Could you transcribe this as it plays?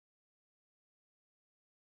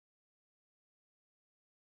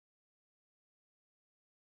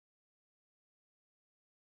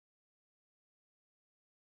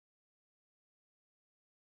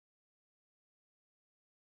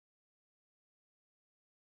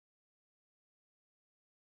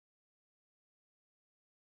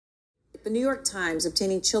The New York Times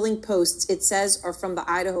obtaining chilling posts it says are from the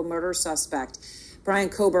Idaho murder suspect, Bryan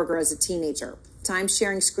Kohberger, as a teenager. Times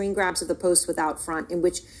sharing screen grabs of the post with Outfront, in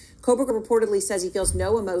which Kohberger reportedly says he feels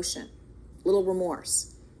no emotion, little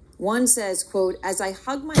remorse. One says, quote, "As I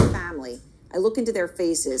hug my family, I look into their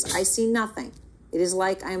faces. I see nothing. It is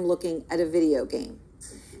like I am looking at a video game."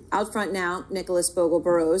 Out front now, Nicholas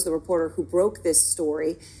Bogle-Burrows, the reporter who broke this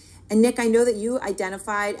story. And Nick, I know that you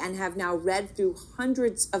identified and have now read through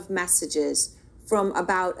hundreds of messages from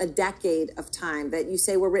about a decade of time that you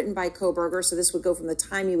say were written by Kohberger. So this would go from the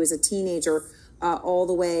time he was a teenager all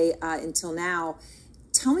the way until now.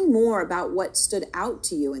 Tell me more about what stood out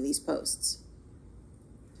to you in these posts.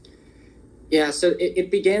 Yeah, so it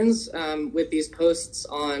begins with these posts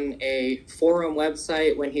on a forum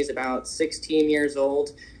website when he's about 16 years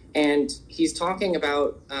old. And he's talking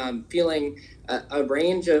about feeling a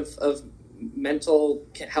range of mental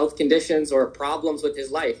health conditions or problems with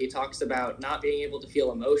his life. He talks about not being able to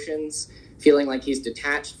feel emotions, feeling like he's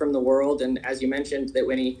detached from the world. And as you mentioned, that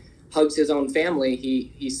when he hugs his own family,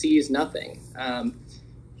 he sees nothing.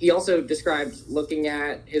 He also described looking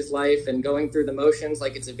at his life and going through the motions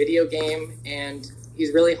like it's a video game. And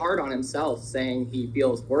he's really hard on himself, saying he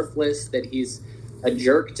feels worthless, that he's a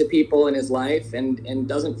jerk to people in his life and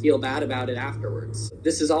doesn't feel bad about it afterwards.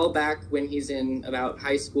 This is all back when he's in about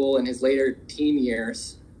high school and his later teen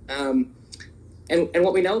years. And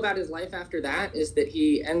what we know about his life after that is that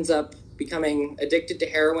he ends up becoming addicted to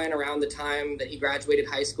heroin around the time that he graduated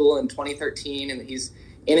high school in 2013, and that he's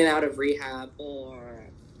in and out of rehab. Or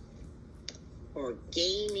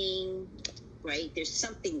gaming, right? There's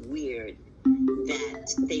something weird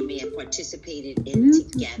that they may have participated in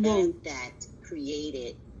together that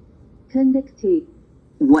created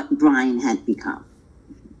what Bryan had become.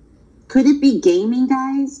 Could it be gaming,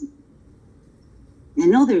 guys? I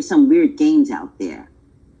know there's some weird games out there.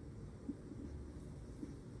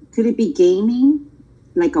 Could it be gaming?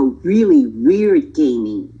 Like a really weird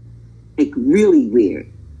gaming. Like really weird.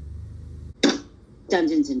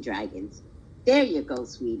 Dungeons and Dragons. There you go,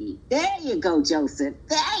 sweetie. There you go, Joseph.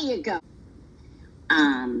 There you go.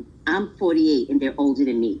 I'm 48 and they're older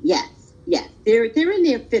than me. Yes. They're in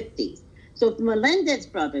their 50s. So if the Melendez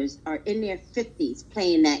brothers are in their 50s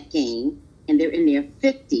playing that game and they're in their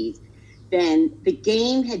 50s, then the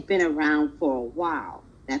game had been around for a while.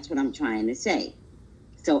 That's what I'm trying to say.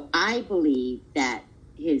 So I believe that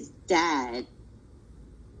his dad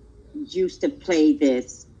used to play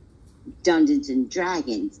this Dungeons and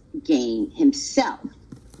Dragons game himself.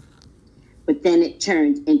 But then it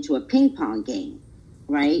turned into a ping pong game,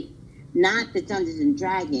 right? Not the Dungeons and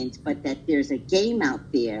Dragons, but that there's a game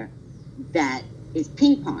out there that is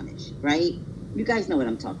ping pongish, right? You guys know what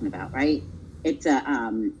I'm talking about, right? It's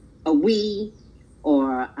a Wii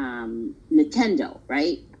or Nintendo,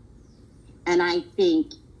 right? And I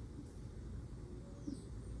think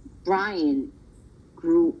Bryan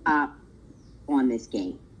grew up on this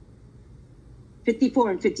game.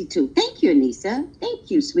 54 and 52. Thank you, Anissa.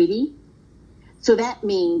 Thank you, sweetie. So that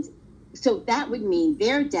would mean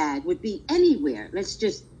their dad would be anywhere. Let's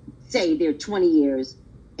just say they're 20 years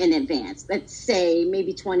in advance. Let's say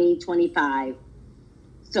maybe 20, 25.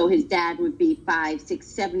 So his dad would be 5, 6,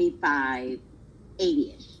 75,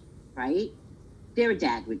 80-ish, right? Their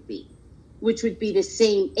dad would be, which would be the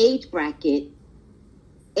same age bracket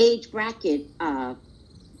of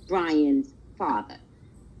Bryan's father.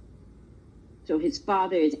 So his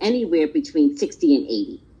father is anywhere between 60 and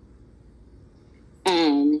 80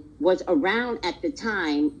 and was around at the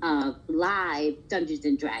time of live Dungeons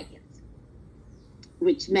and Dragons,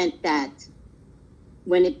 which meant that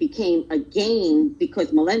when it became a game,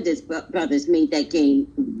 because Melendez brothers made that game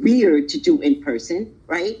weird to do in person,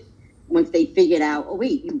 right? Once they figured out, oh,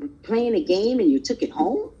 wait, you were playing a game and you took it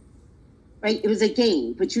home, right? It was a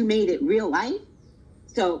game, but you made it real life.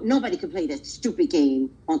 So nobody could play that stupid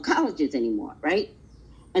game on colleges anymore, right?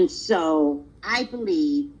 And so I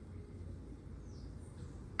believe,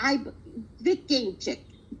 Vic Game Chick,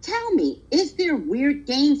 tell me, is there weird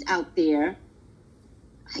games out there?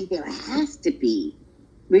 There has to be,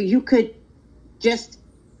 where you could just,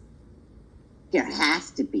 there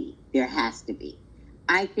has to be.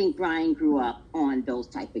 I think Bryan grew up on those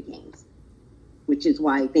type of games, which is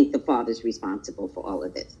why I think the father's responsible for all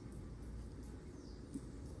of this.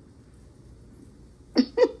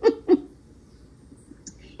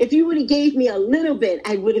 If you would have gave me a little bit,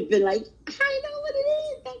 I would have been like, I know what it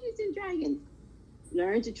is, Dungeons and Dragons.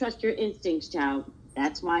 Learn to trust your instincts, child.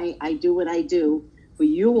 That's why I do what I do, for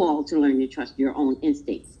you all to learn to trust your own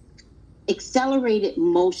instincts. Accelerated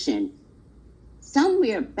motion.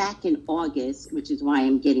 Somewhere back in August, which is why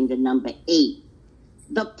I'm getting the number 8,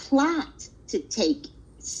 The plot to take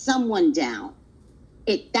someone down,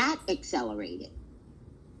 that accelerated.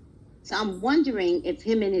 So I'm wondering if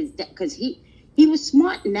him and his dad, because he was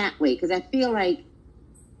smart in that way, because I feel like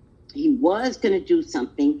he was going to do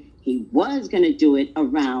something. He was going to do it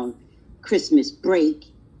around Christmas break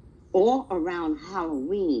or around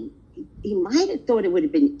Halloween. He might have thought it would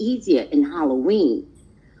have been easier in Halloween.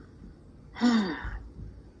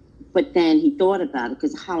 But then he thought about it,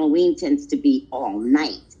 because Halloween tends to be all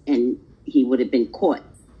night, and he would have been caught.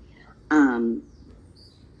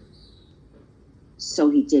 So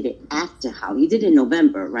he did it after Halloween. He did it in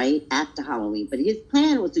November, right? After Halloween. But his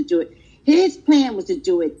plan was to do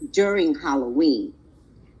it during Halloween.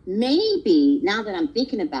 Maybe, now that I'm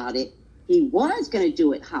thinking about it, he was going to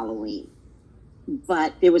do it Halloween,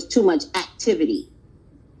 but there was too much activity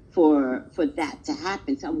for that to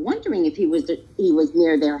happen. So I'm wondering if he was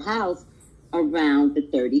near their house around the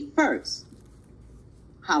 31st,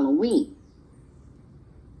 Halloween.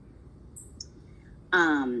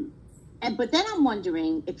 But then I'm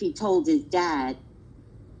wondering if he told his dad,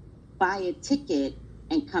 buy a ticket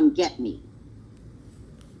and come get me.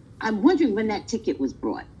 I'm wondering when that ticket was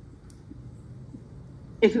brought.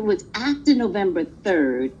 If it was after November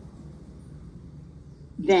 3rd,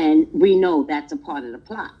 then we know that's a part of the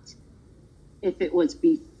plot. If it was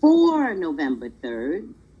before November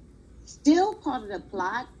 3rd, still part of the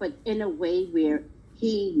plot, but in a way where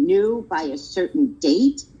he knew by a certain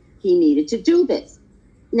date he needed to do this.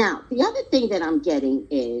 Now, the other thing that I'm getting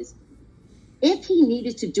is, if he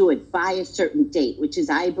needed to do it by a certain date, which is,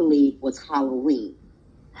 I believe, was Halloween,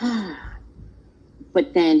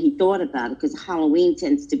 but then he thought about it, because Halloween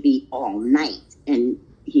tends to be all night, and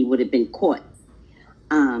he would have been caught.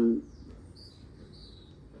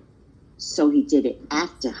 So he did it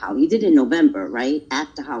after Halloween. He did it in November, right?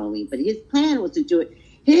 After Halloween. But his plan was to do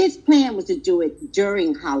it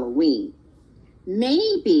during Halloween.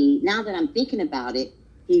 Maybe, now that I'm thinking about it,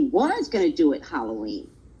 he was going to do it Halloween,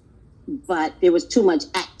 but there was too much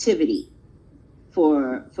activity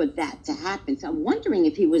for that to happen. So I'm wondering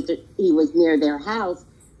if he was near their house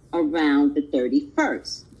around the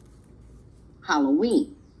 31st,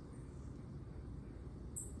 Halloween.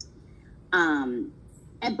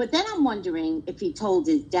 But then I'm wondering if he told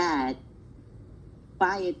his dad,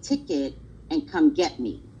 buy a ticket and come get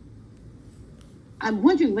me. I'm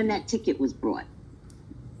wondering when that ticket was brought.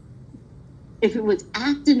 If it was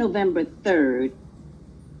after November 3rd,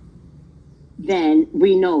 then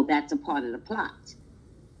we know that's a part of the plot.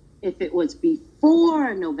 If it was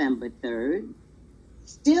before November 3rd,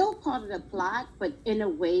 still part of the plot, but in a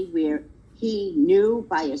way where he knew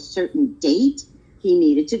by a certain date he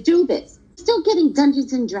needed to do this. Still getting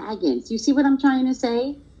Dungeons and Dragons. You see what I'm trying to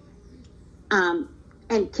say? And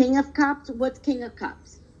King of Cups, what's King of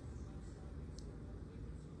Cups?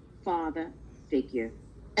 Father figure.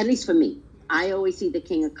 At least for me. I always see the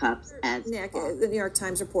King of Cups as Nick, father. the New York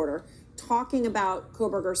Times reporter, talking about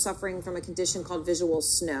Kohberger suffering from a condition called visual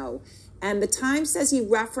snow. And the Times says he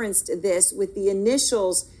referenced this with the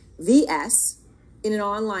initials VS in an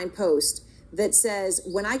online post that says,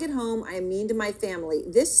 when I get home, I am mean to my family.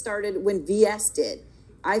 This started when VS did.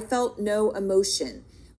 I felt no emotion.